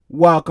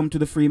Welcome to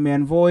the Free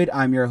Man Void.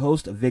 I'm your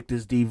host,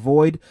 Victus D.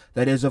 Void.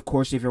 That is, of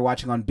course, if you're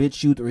watching on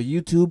BitChute or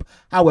YouTube.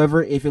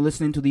 However, if you're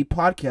listening to the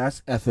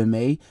podcast,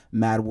 FMA,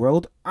 Mad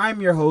World, I'm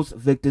your host,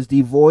 Victus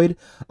D. Void.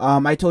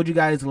 I told you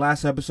guys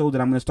last episode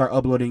that I'm going to start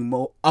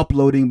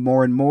uploading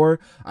more and more.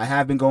 I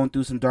have been going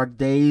through some dark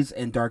days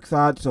and dark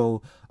thoughts,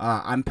 so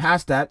I'm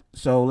past that.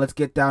 So let's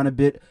get down a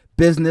bit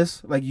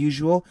business, like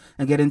usual,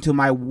 and get into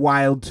my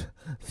wild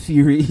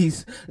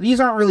theories. These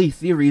aren't really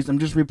theories. I'm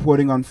just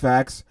reporting on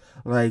facts.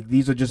 Like,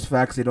 these are just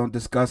facts they don't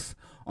discuss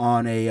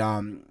on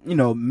a,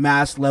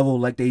 mass level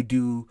like they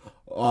do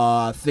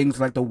things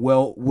like the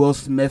Will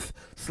Smith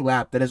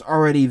slap that has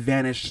already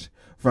vanished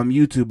from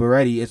YouTube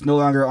already. It's no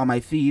longer on my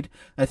feed.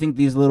 I think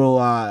these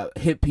little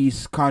hit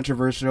piece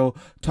controversial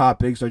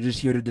topics are just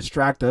here to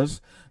distract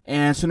us.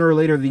 And sooner or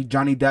later, the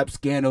Johnny Depp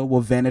scandal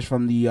will vanish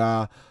from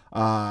the,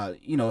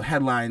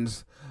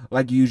 headlines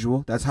like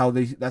usual. That's how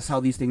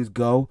these things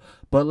go.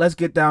 But let's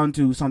get down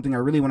to something I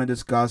really want to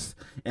discuss,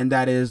 and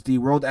that is the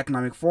World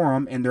Economic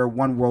Forum and their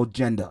One World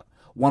Agenda.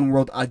 One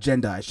World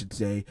Agenda, I should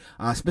say.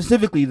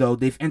 Specifically, though,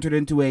 they've entered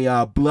into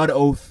a blood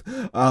oath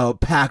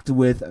pact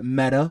with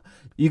Meta.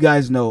 You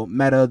guys know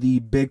Meta, the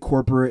big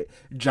corporate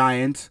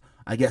giant.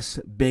 I guess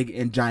big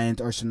and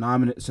giant are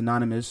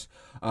synonymous.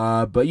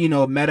 But,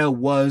 Meta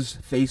was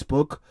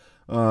Facebook.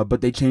 But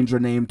they changed their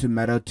name to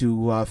Meta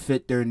to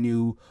fit their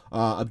new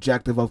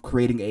objective of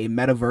creating a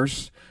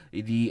metaverse,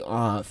 the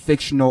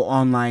fictional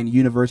online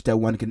universe that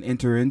one can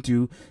enter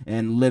into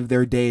and live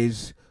their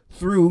days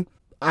through.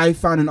 I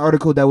found an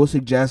article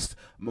that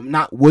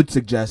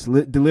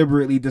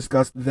deliberately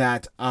discuss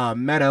that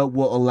Meta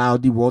will allow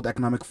the World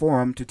Economic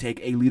Forum to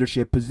take a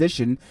leadership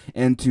position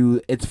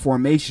into its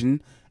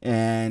formation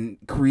and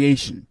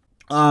creation.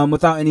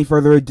 Without any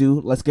further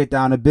ado, let's get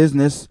down to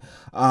business.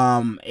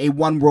 A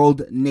one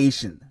world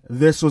nation.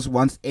 This was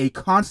once a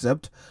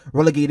concept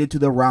relegated to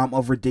the realm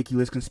of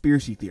ridiculous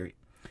conspiracy theory.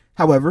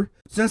 However,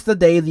 since the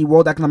day the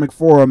World Economic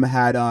Forum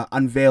had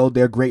unveiled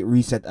their Great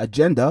Reset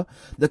agenda,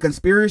 the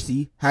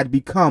conspiracy has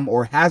become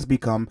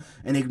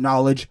an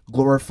acknowledged,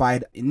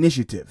 glorified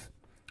initiative.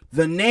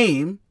 The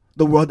name,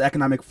 the World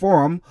Economic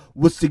Forum,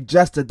 would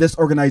suggest that this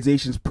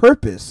organization's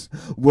purpose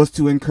was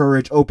to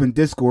encourage open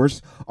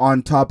discourse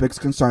on topics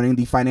concerning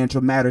the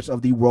financial matters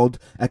of the world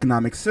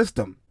economic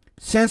system.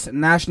 Since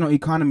national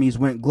economies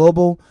went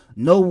global,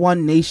 no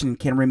one nation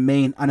can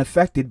remain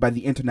unaffected by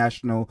the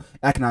international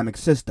economic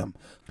system.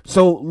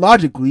 So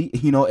logically,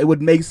 it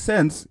would make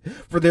sense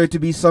for there to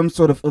be some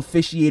sort of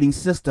officiating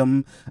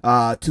system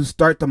to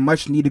start the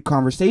much needed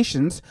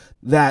conversations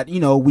that,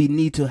 we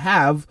need to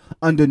have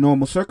under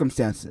normal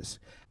circumstances.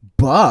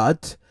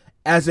 But,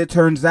 as it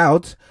turns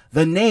out,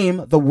 the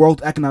name, the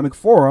World Economic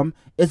Forum,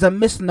 is a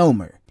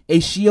misnomer, a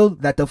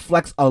shield that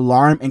deflects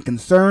alarm and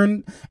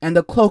concern, and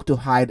a cloak to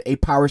hide a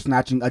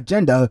power-snatching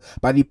agenda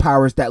by the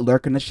powers that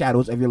lurk in the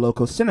shadows of your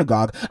local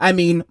synagogue. I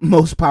mean,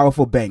 most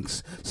powerful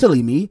banks.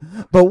 Silly me.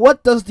 But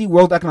what does the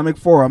World Economic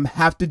Forum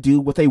have to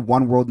do with a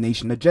one-world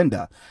nation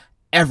agenda?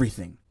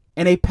 Everything.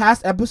 In a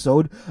past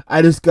episode,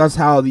 I discussed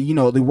how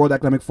the World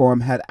Economic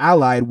Forum had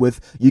allied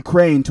with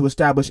Ukraine to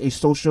establish a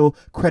social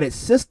credit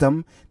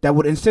system that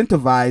would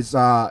incentivize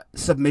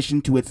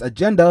submission to its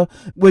agenda,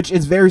 which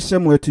is very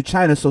similar to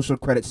China's social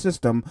credit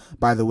system,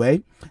 by the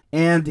way.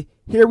 And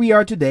here we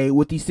are today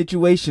with the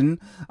situation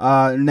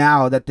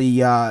now that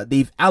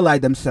they've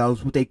allied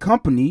themselves with the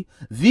company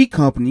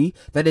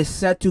that is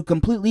set to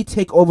completely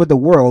take over the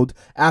world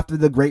after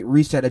the Great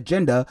Reset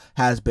agenda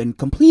has been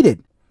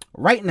completed.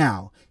 Right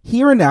now,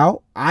 here and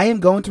now, I am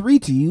going to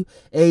read to you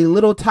a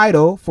little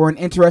title for an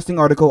interesting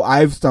article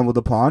I've stumbled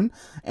upon,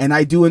 and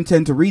I do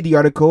intend to read the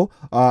article,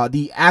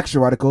 the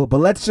actual article, but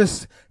let's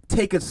just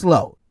take it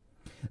slow.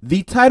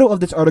 The title of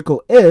this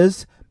article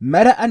is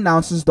Meta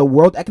Announces the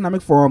World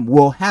Economic Forum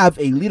Will Have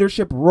a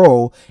Leadership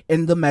Role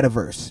in the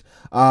Metaverse.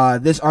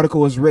 This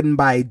article was written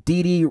by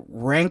Didi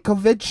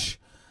Rankovich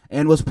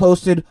and was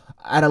posted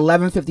at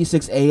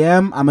 11:56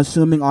 a.m. I'm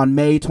assuming on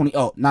May 20.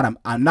 Oh,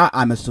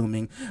 I'm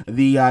assuming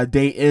the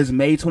date is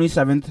May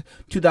 27th,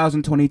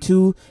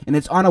 2022, and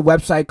it's on a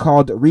website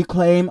called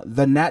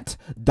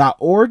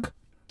reclaimthenet.org.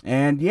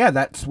 And yeah,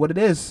 that's what it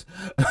is.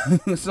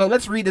 So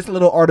let's read this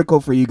little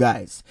article for you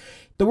guys.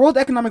 The World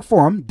Economic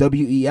Forum,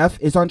 WEF,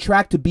 is on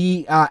track to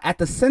be at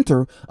the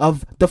center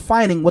of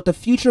defining what the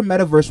future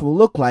metaverse will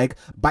look like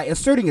by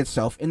asserting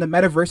itself in the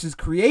metaverse's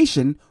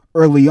creation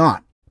early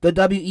on. The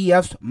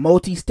WEF's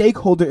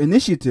multi-stakeholder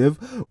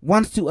initiative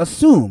wants to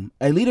assume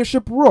a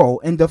leadership role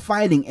in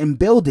defining and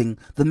building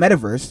the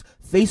metaverse.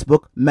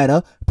 Facebook,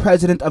 Meta,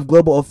 President of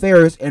Global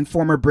Affairs and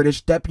former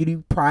British Deputy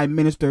Prime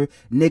Minister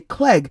Nick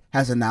Clegg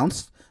has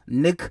announced.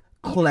 Nick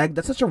Clegg,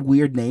 that's such a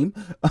weird name,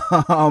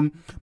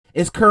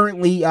 is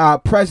currently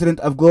President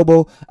of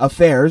Global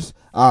Affairs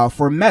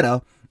for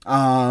Meta.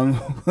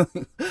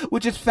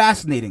 Which is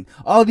fascinating.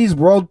 All these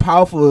world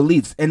powerful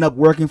elites end up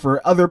working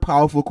for other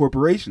powerful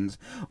corporations.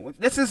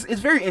 It's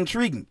very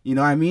intriguing. You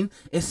know what I mean?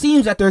 It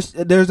seems that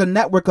there's a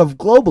network of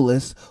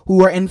globalists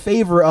who are in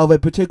favor of a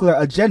particular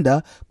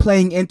agenda,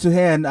 playing hand to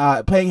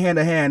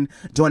hand,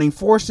 joining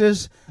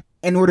forces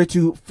in order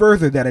to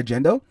further that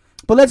agenda.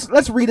 But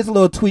let's read this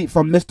little tweet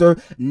from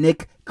Mr.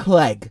 Nick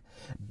Clegg.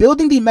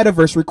 Building the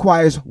metaverse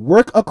requires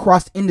work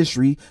across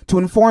industry to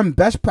inform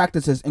best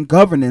practices and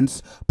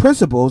governance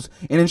principles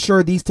and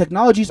ensure these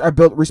technologies are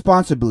built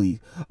responsibly.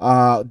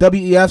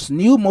 WEF's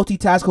new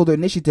multi-stakeholder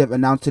initiative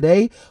announced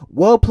today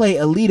will play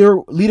a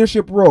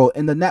leadership role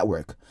in the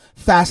network.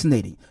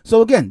 Fascinating.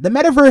 So again, the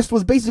metaverse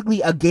was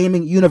basically a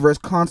gaming universe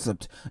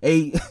concept,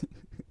 a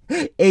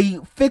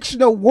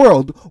fictional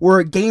world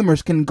where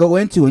gamers can go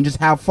into and just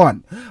have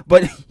fun.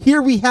 But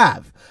here we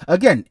have,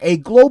 again, a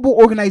global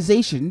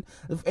organization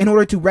in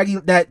order to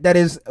regulate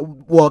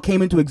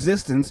came into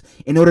existence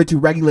in order to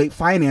regulate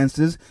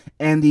finances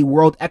and the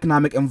world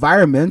economic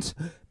environment.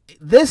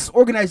 This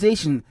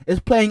organization is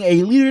playing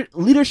a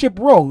leadership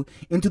role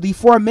into the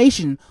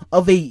formation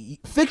of a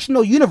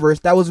fictional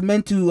universe that was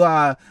meant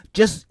to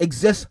just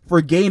exist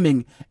for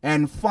gaming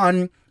and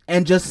fun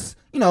and just,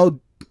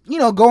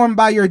 going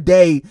by your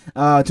day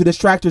to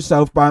distract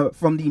yourself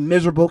from the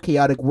miserable,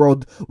 chaotic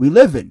world we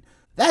live in.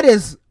 That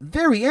is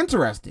very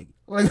interesting.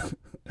 Like,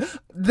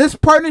 this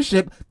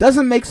partnership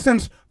doesn't make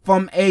sense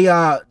from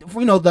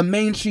the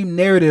mainstream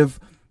narrative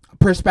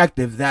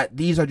perspective that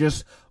these are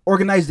just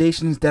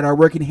organizations that are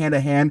working hand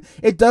in hand.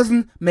 It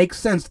doesn't make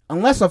sense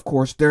unless, of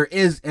course, there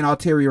is an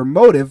ulterior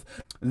motive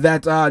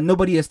that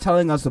nobody is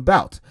telling us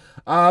about.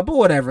 But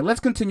whatever. Let's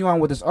continue on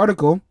with this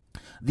article.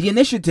 The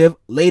initiative,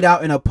 laid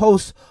out in a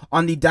post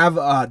on the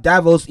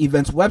Davos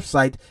events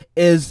website,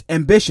 is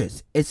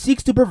ambitious. It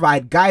seeks to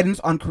provide guidance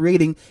on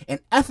creating an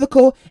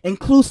ethical,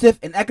 inclusive,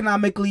 and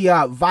economically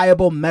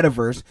viable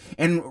metaverse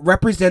and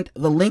represent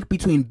the link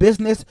between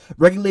business,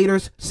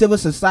 regulators, civil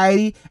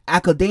society,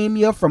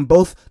 academia from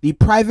both the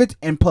private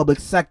and public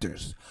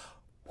sectors.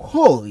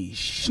 Holy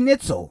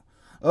schnitzel.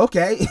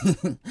 Okay.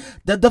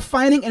 The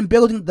defining and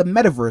building the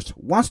metaverse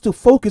wants to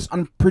focus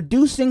on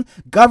producing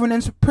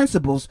governance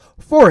principles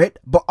for it,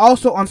 but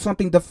also on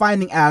something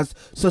defining as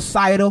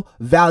societal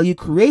value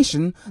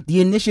creation.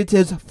 The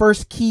initiative's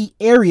first key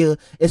area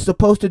is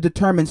supposed to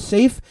determine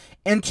safe,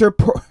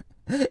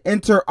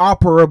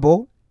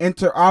 interoperable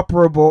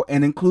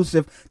and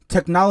inclusive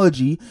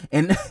technology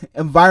and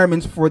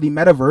environments for the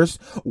metaverse,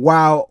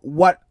 while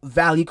what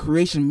value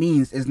creation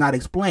means is not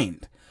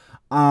explained.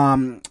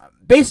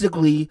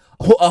 Basically,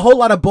 a whole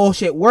lot of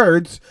bullshit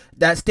words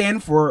that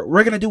stand for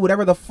we're going to do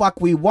whatever the fuck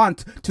we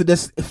want to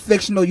this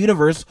fictional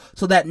universe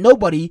so that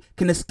nobody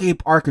can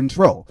escape our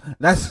control.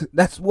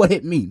 That's what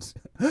it means.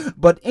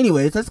 But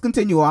anyways, let's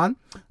continue on.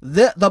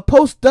 The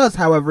post does,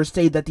 however,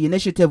 state that the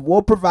initiative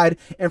will provide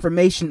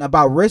information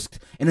about risks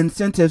and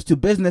incentives to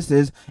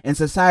businesses and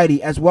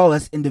society as well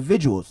as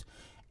individuals.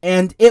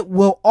 And it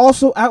will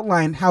also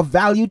outline how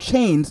value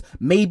chains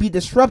may be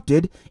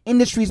disrupted,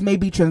 industries may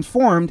be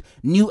transformed,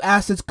 new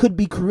assets could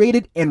be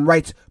created, and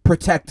rights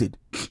protected.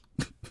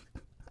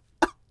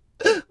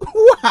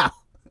 Wow!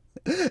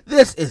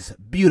 This is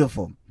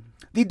beautiful.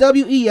 The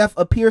WEF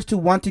appears to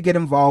want to get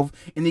involved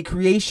in the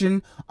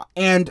creation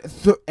and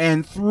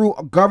through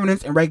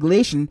governance and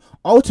regulation,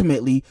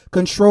 ultimately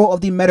control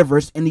of the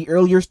metaverse in the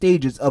earlier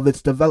stages of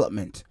its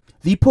development.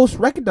 The post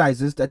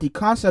recognizes that the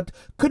concept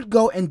could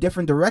go in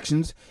different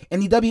directions,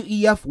 and the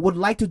WEF would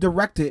like to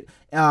direct it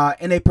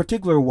in a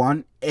particular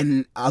one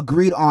and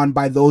agreed on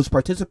by those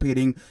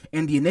participating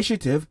in the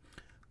initiative.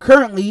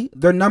 Currently,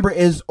 their number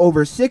is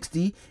over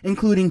 60,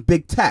 including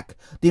big tech.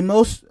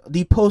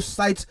 The post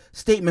cites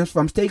statements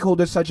from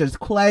stakeholders such as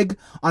Clegg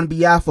on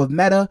behalf of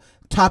Meta,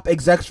 top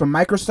execs from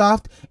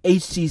Microsoft,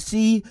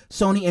 HTC,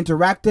 Sony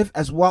Interactive,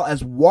 as well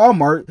as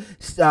Walmart,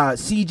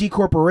 CG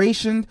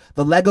Corporation,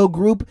 the Lego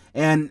Group,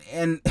 and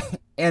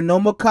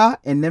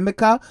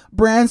Nimica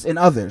brands, and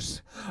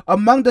others.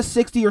 Among the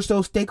 60 or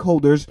so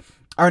stakeholders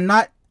are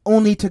not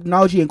only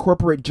technology and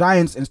corporate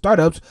giants and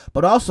startups,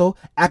 but also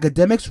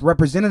academics,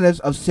 representatives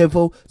of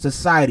civil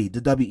society, the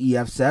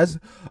WEF says.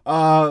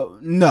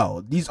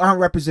 No, these aren't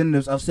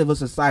representatives of civil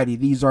society.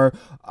 These are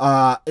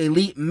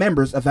elite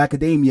members of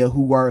academia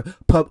who are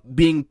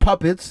being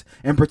puppets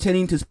and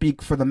pretending to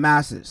speak for the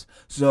masses.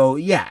 So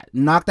yeah,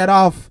 knock that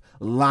off,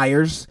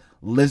 liars,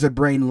 lizard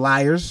brain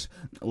liars,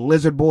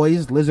 lizard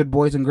boys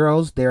and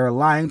girls. They're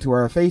lying to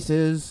our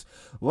faces.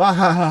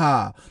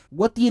 Wahaha.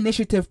 What the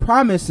initiative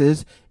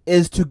promises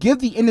is to give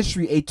the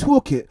industry a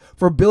toolkit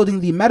for building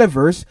the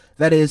metaverse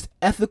that is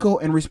ethical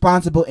and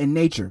responsible in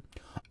nature.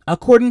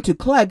 According to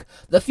Clegg,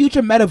 the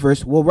future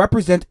metaverse will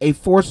represent a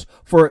force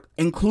for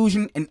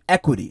inclusion and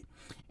equity.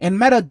 And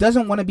Meta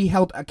doesn't want to be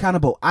held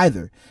accountable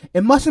either.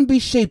 It mustn't be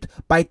shaped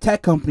by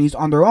tech companies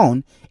on their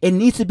own. It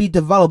needs to be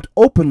developed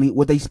openly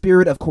with a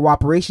spirit of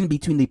cooperation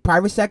between the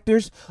private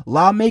sectors,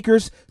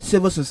 lawmakers,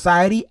 civil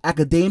society,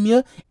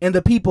 academia, and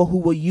the people who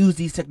will use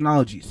these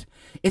technologies.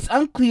 It's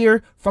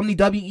unclear from the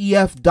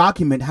WEF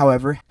document,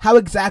 however, how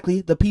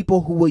exactly the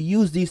people who will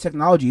use these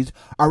technologies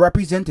are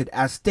represented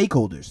as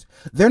stakeholders.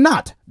 They're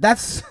not.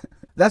 That's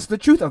the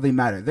truth of the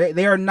matter.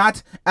 They are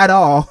not at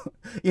all,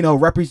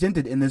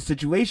 represented in this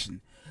situation.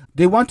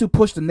 They want to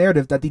push the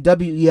narrative that the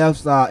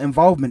WEF's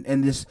involvement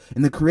in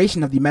the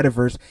creation of the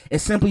metaverse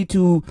is simply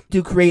to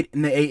create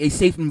a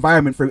safe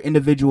environment for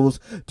individuals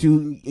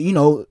to,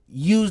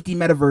 use the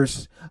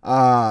metaverse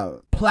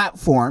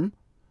platform,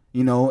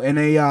 in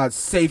a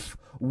safe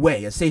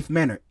way, a safe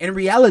manner. In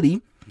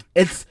reality,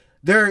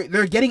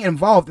 they're getting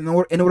involved in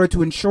order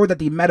to ensure that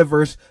the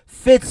metaverse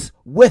fits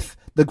with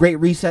the Great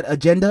Reset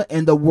agenda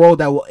and the world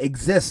that will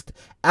exist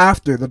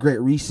after the Great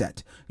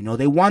Reset.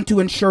 They want to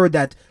ensure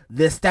that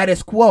the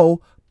status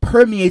quo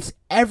permeates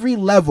every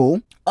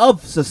level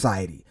of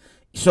society.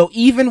 So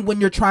even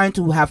when you're trying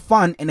to have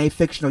fun in a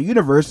fictional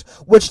universe,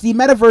 which the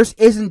metaverse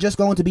isn't just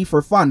going to be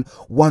for fun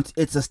once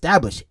it's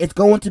established, it's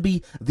going to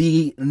be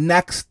the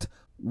next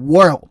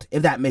world,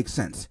 if that makes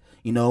sense.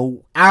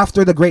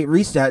 After the Great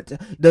Reset,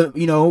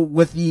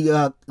 with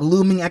the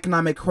looming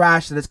economic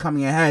crash that is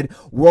coming ahead,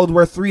 World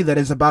War III that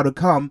is about to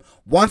come,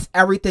 once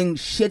everything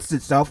shits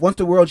itself, once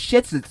the world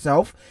shits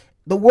itself,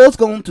 the world's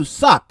going to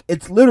suck.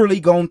 It's literally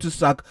going to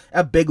suck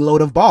a big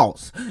load of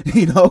balls,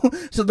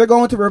 So they're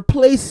going to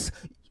replace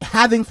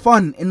having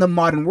fun in the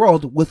modern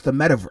world with the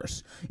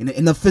metaverse.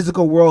 In the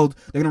physical world,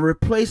 they're going to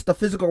replace the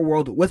physical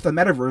world with the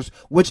metaverse,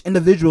 which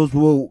individuals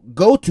will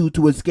go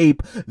to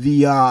escape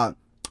the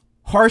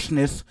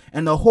harshness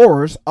and the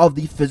horrors of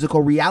the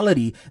physical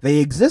reality they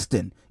exist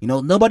in.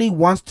 Nobody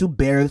wants to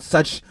bear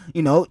such,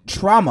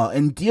 trauma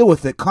and deal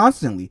with it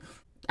constantly.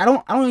 I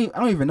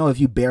don't even know if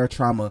you bear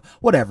trauma.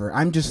 Whatever.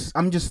 I'm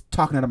just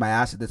talking out of my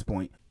ass at this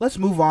point. Let's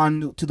move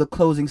on to the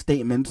closing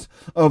statements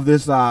of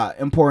this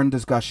important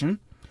discussion.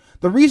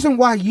 The reason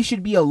why you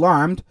should be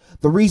alarmed,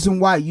 the reason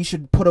why you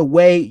should put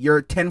away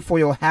your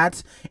tinfoil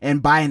hats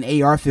and buy an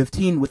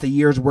AR-15 with a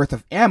year's worth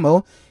of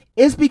ammo,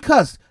 is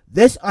because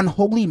this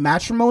unholy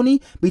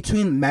matrimony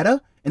between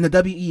Meta and the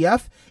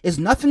WEF is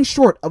nothing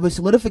short of a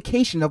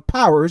solidification of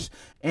powers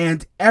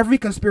and every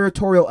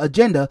conspiratorial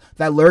agenda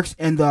that lurks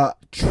in the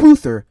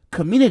truther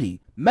community.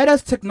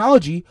 Meta's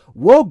technology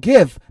will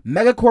give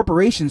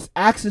megacorporations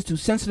access to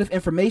sensitive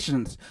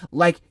information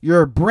like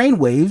your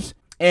brainwaves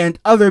and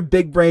other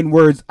big brain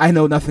words I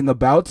know nothing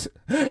about.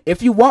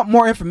 If you want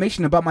more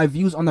information about my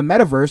views on the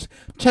metaverse,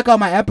 check out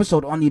my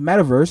episode on the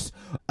metaverse.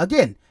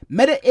 Again,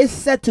 Meta is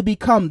set to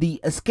become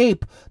the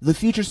escape the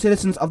future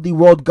citizens of the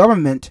world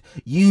government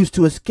use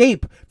to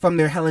escape from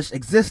their hellish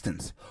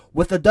existence.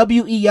 With the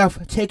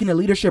WEF taking a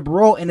leadership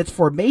role in its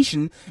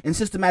formation and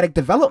systematic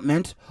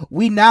development,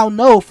 we now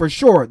know for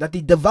sure that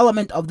the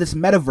development of this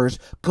metaverse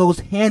goes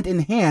hand in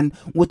hand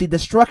with the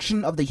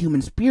destruction of the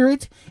human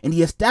spirit and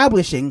the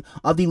establishing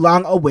of the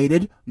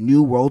long-awaited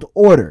New World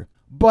Order.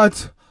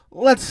 But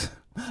let's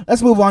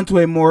move on to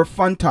a more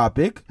fun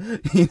topic.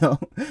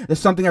 There's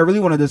something I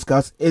really want to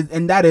discuss,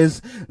 and that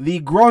is the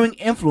growing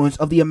influence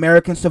of the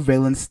American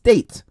surveillance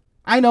state.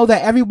 I know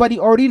that everybody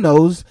already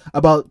knows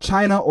about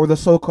China, or the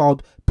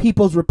so-called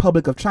People's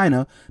Republic of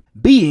China,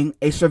 being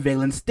a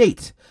surveillance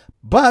state.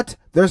 But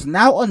there's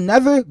now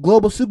another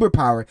global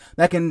superpower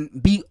that can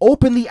be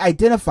openly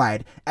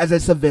identified as a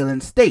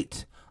surveillance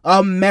state: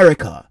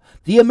 America.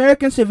 The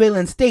American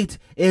surveillance state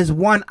is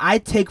one I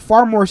take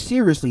far more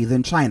seriously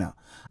than China.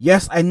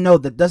 Yes, I know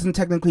that doesn't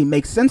technically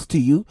make sense to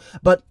you,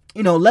 but,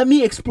 let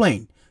me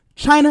explain.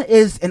 China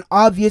is an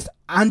obvious,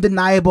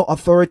 undeniable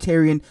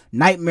authoritarian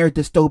nightmare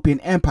dystopian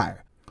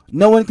empire.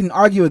 No one can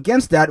argue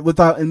against that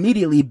without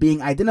immediately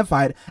being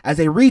identified as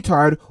a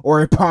retard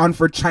or a pawn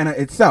for China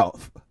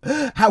itself.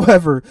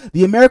 However,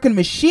 the American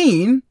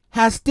machine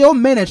has still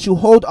managed to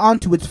hold on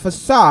to its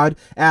facade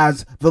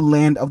as the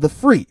land of the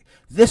free.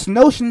 This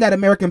notion that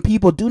American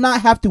people do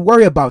not have to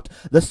worry about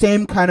the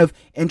same kind of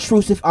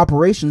intrusive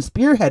operations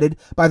spearheaded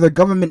by their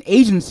government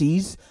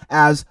agencies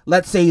as,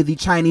 let's say, the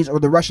Chinese or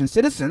the Russian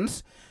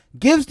citizens,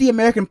 gives the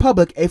American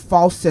public a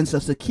false sense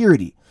of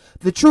security.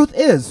 The truth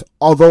is,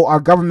 although our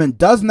government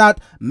does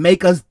not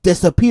make us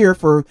disappear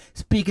for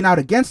speaking out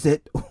against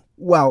it,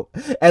 well,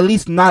 at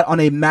least not on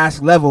a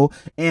mass level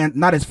and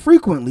not as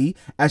frequently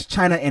as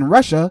China and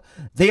Russia,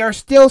 they are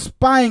still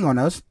spying on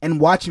us and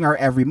watching our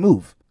every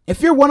move.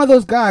 If you're one of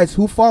those guys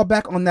who fall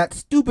back on that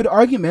stupid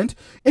argument,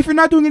 if you're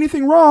not doing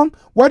anything wrong,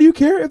 why do you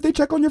care if they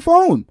check on your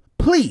phone?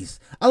 Please,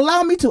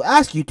 allow me to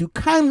ask you to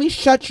kindly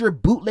shut your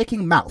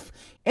bootlicking mouth.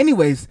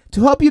 Anyways,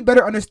 to help you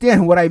better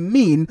understand what I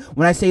mean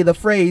when I say the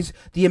phrase,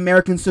 the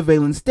American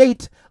surveillance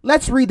state,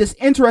 let's read this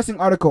interesting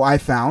article I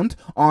found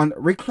on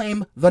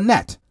Reclaim the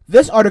Net.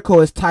 This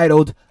article is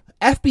titled,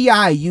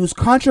 FBI Use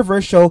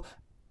Controversial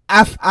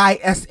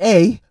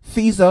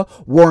FISA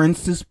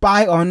Warrants to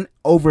Spy on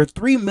Over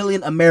 3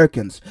 Million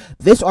Americans.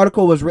 This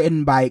article was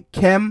written by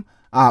Ken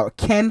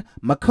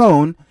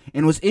McCone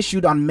and was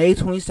issued on May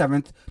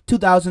 27th,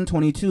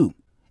 2022.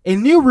 A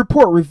new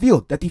report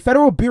revealed that the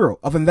Federal Bureau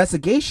of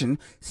Investigation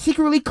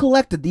secretly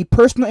collected the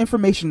personal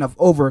information of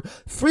over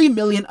 3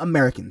 million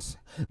Americans.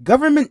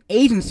 Government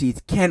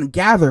agencies can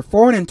gather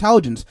foreign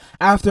intelligence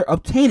after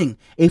obtaining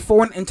a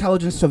Foreign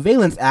Intelligence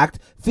Surveillance Act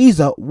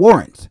FISA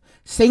warrant.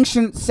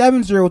 Sanction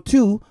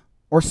 702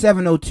 or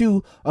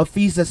 702 of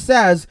FISA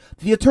says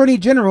the Attorney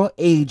General,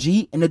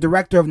 AG, and the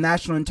Director of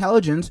National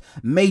Intelligence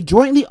may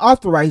jointly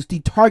authorize the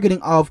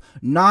targeting of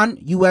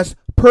non-U.S.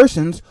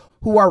 persons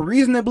who are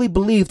reasonably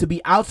believed to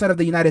be outside of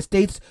the United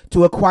States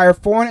to acquire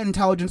foreign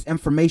intelligence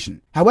information.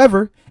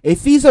 However, a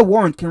FISA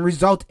warrant can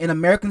result in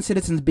American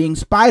citizens being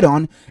spied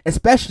on,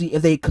 especially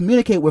if they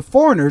communicate with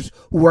foreigners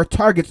who are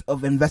targets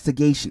of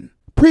investigation.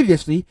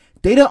 Previously,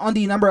 data on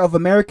the number of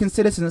American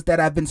citizens that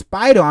have been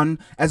spied on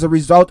as a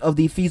result of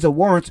the FISA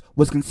warrants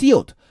was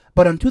concealed.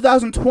 But in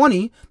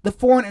 2020, the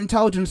Foreign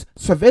Intelligence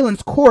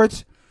Surveillance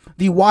Court,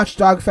 the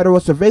watchdog Federal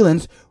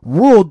Surveillance,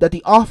 ruled that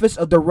the Office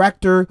of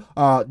Director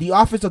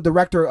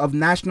of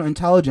National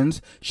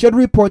Intelligence should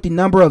report the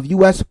number of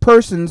U.S.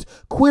 persons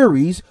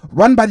queries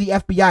run by the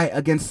FBI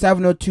against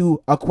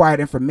 702 acquired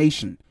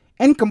information.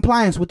 In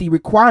compliance with the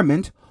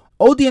requirement,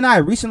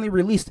 ODNI recently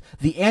released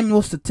the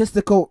annual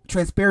Statistical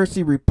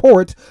Transparency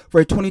Report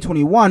for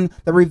 2021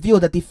 that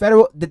revealed that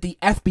the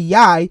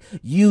FBI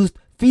used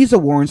FISA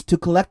warrants to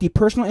collect the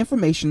personal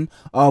information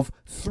of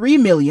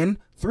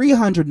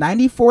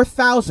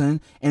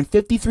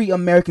 3,394,053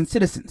 American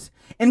citizens.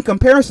 In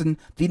comparison,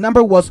 the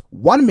number was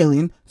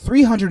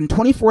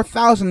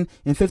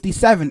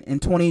 1,324,057 in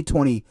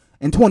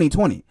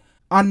 2020.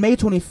 On May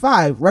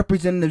 25,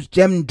 Representatives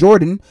Jim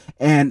Jordan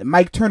and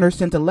Mike Turner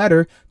sent a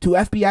letter to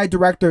FBI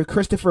Director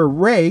Christopher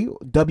Wray,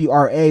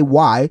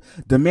 W-R-A-Y,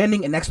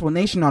 demanding an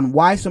explanation on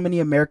why so many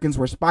Americans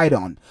were spied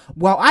on.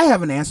 Well, I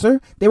have an answer.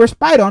 They were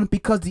spied on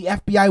because the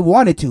FBI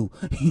wanted to.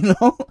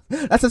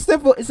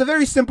 It's a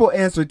very simple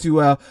answer to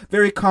a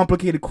very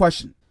complicated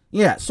question.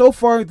 Yeah, so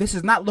far, this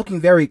is not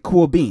looking very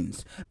cool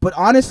beans. But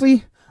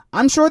honestly,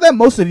 I'm sure that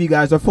most of you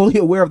guys are fully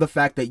aware of the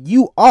fact that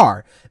you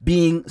are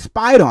being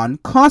spied on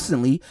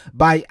constantly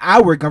by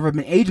our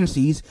government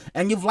agencies,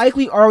 and you've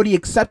likely already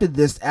accepted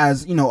this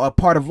as, a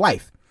part of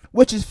life,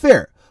 which is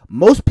fair.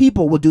 Most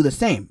people will do the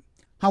same.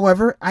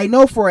 However, I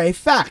know for a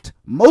fact,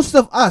 most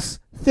of us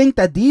think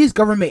that these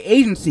government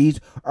agencies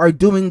are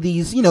doing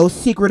these,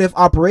 secretive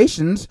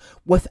operations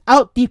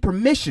without the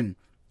permission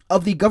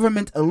of the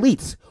government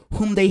elites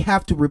whom they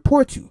have to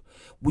report to.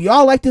 We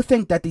all like to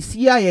think that the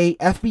CIA,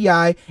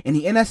 FBI, and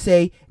the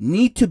NSA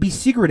need to be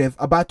secretive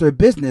about their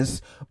business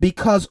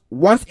because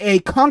once a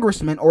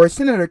congressman or a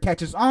senator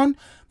catches on,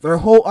 their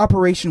whole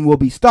operation will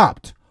be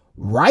stopped.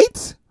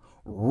 Right?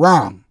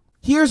 Wrong.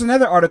 Here's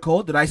another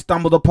article that I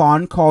stumbled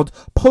upon called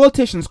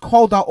Politicians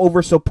Called Out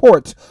Over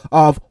Support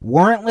of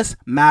Warrantless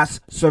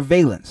Mass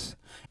Surveillance.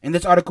 And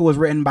this article was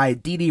written by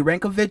Didi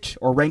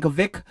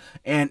Rankovic,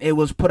 and it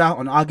was put out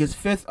on August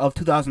 5th of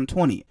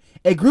 2020.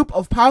 A group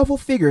of powerful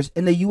figures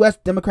in the U.S.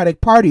 Democratic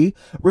Party,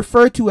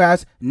 referred to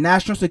as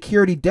National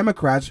Security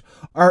Democrats,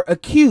 are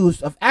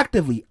accused of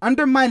actively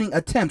undermining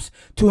attempts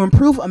to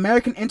improve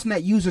American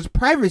internet users'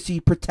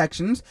 privacy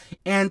protections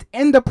and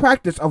end the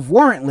practice of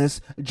warrantless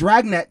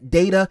dragnet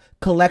data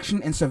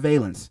collection and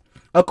surveillance.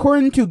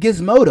 According to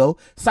Gizmodo,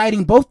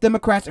 citing both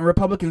Democrats and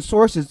Republican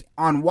sources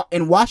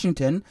in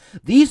Washington,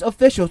 these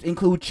officials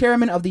include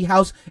Chairman of the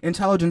House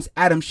Intelligence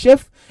Adam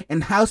Schiff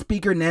and House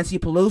Speaker Nancy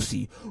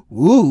Pelosi.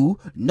 Ooh,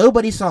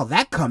 nobody saw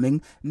that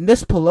coming.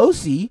 Miss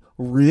Pelosi?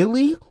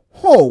 Really?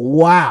 Oh,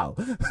 wow.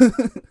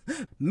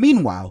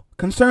 Meanwhile,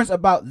 concerns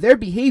about their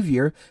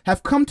behavior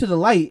have come to the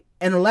light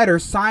in a letter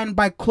signed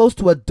by close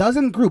to a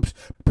dozen groups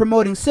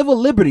promoting civil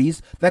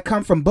liberties that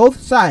come from both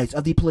sides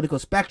of the political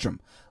spectrum.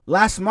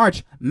 Last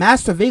March,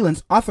 mass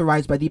surveillance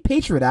authorized by the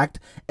Patriot Act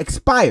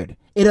expired.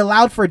 It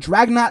allowed for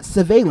dragnet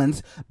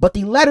surveillance, but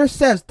the letter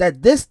says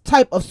that this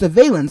type of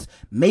surveillance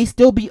may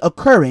still be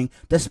occurring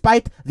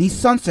despite the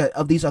sunset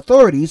of these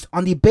authorities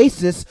on the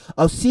basis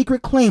of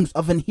secret claims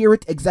of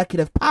inherent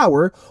executive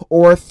power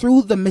or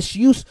through the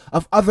misuse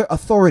of other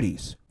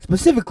authorities.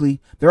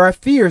 Specifically, there are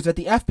fears that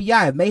the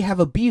FBI may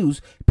have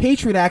abused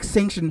Patriot Act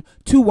Section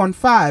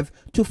 215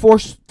 to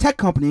force tech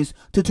companies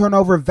to turn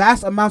over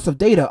vast amounts of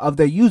data of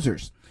their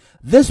users.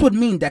 This would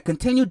mean that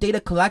continued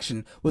data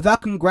collection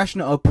without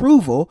congressional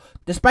approval,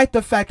 despite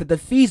the fact that the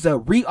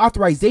FISA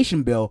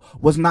reauthorization bill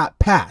was not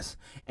passed.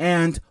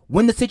 And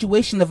when the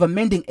situation of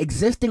amending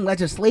existing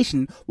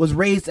legislation was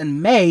raised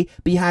in May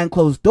behind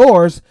closed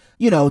doors,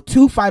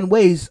 to find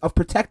ways of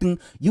protecting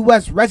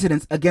U.S.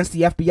 residents against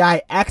the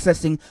FBI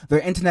accessing their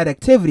internet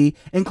activity,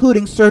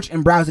 including search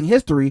and browsing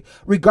history,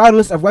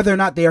 regardless of whether or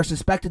not they are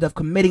suspected of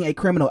committing a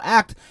criminal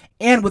act,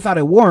 and without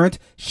a warrant,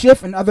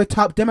 Schiff and other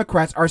top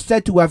Democrats are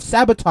said to have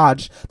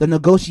sabotaged the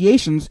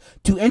negotiations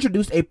to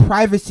introduce a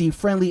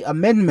privacy-friendly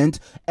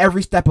amendment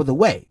every step of the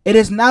way. It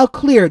is now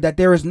clear that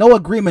there is no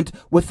agreement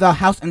with the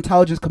House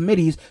Intelligence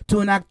Committees to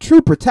enact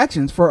true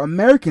protections for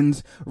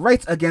Americans'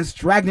 rights against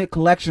dragnet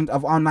collection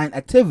of online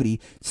activity.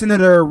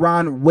 Senator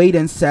Ron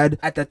Wyden said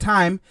at the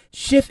time,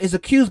 Schiff is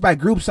accused by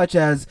groups such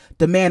as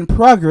Demand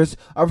Progress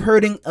of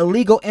hurting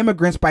illegal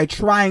immigrants by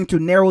trying to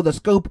narrow the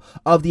scope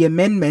of the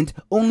amendment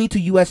only to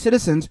U.S.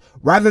 citizens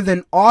rather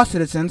than all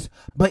citizens.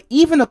 But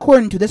even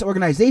according to this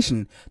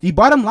organization, the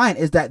bottom line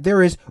is that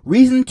there is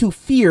reason to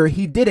fear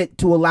he did it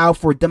to allow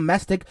for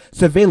domestic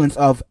surveillance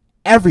of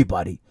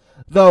everybody.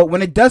 Though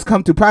when it does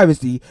come to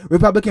privacy,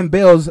 Republican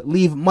bills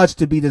leave much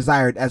to be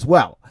desired as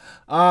well.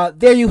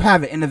 There you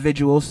have it,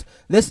 individuals.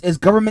 This is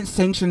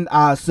government-sanctioned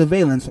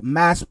surveillance,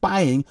 mass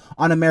spying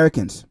on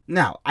Americans.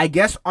 Now, I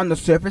guess on the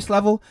surface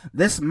level,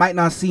 this might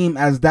not seem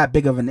as that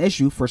big of an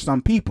issue for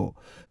some people.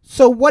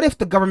 So what if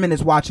the government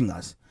is watching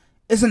us?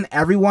 Isn't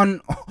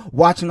everyone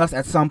watching us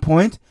at some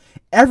point?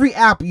 Every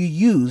app you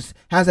use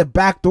has a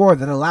backdoor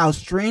that allows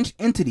strange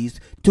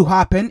entities to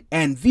hop in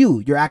and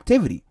view your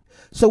activity.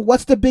 So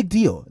what's the big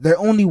deal? They're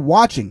only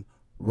watching,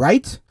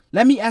 right?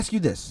 Let me ask you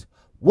this.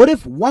 What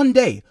if one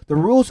day the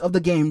rules of the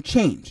game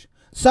change?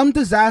 Some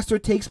disaster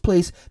takes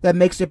place that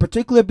makes a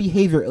particular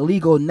behavior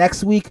illegal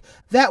next week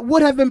that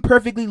would have been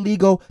perfectly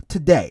legal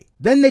today.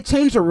 Then they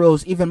change the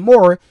rules even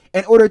more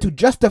in order to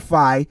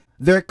justify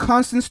their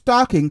constant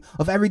stalking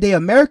of everyday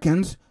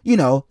Americans,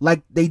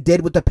 like they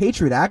did with the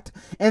Patriot Act,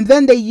 and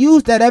then they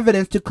use that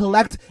evidence to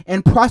collect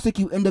and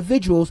prosecute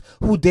individuals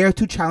who dare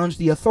to challenge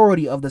the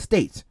authority of the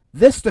state.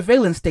 This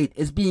surveillance state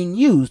is being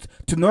used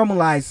to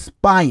normalize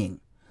spying.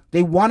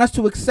 They want us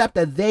to accept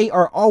that they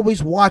are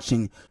always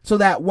watching so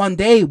that one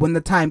day when the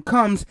time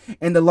comes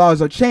and the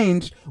laws are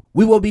changed,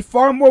 we will be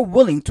far more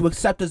willing to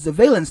accept the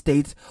surveillance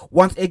states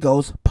once it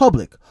goes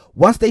public,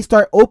 once they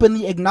start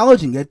openly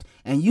acknowledging it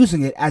and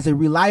using it as a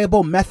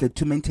reliable method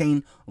to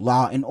maintain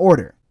law and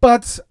order.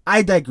 But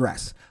I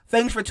digress.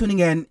 Thanks for tuning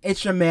in.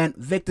 It's your man,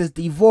 Victus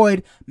D.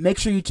 Void. Make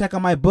sure you check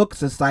out my book,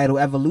 Societal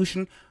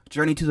Evolution,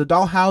 Journey to the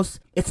Dollhouse.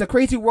 It's a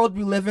crazy world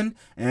we live in,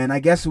 and I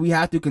guess we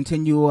have to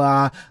continue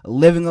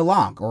living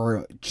along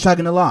or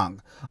chugging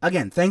along.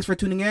 Again, thanks for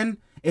tuning in.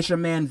 It's your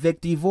man,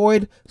 Vic D.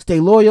 Void. Stay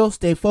loyal,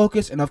 stay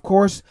focused, and of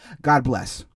course, God bless.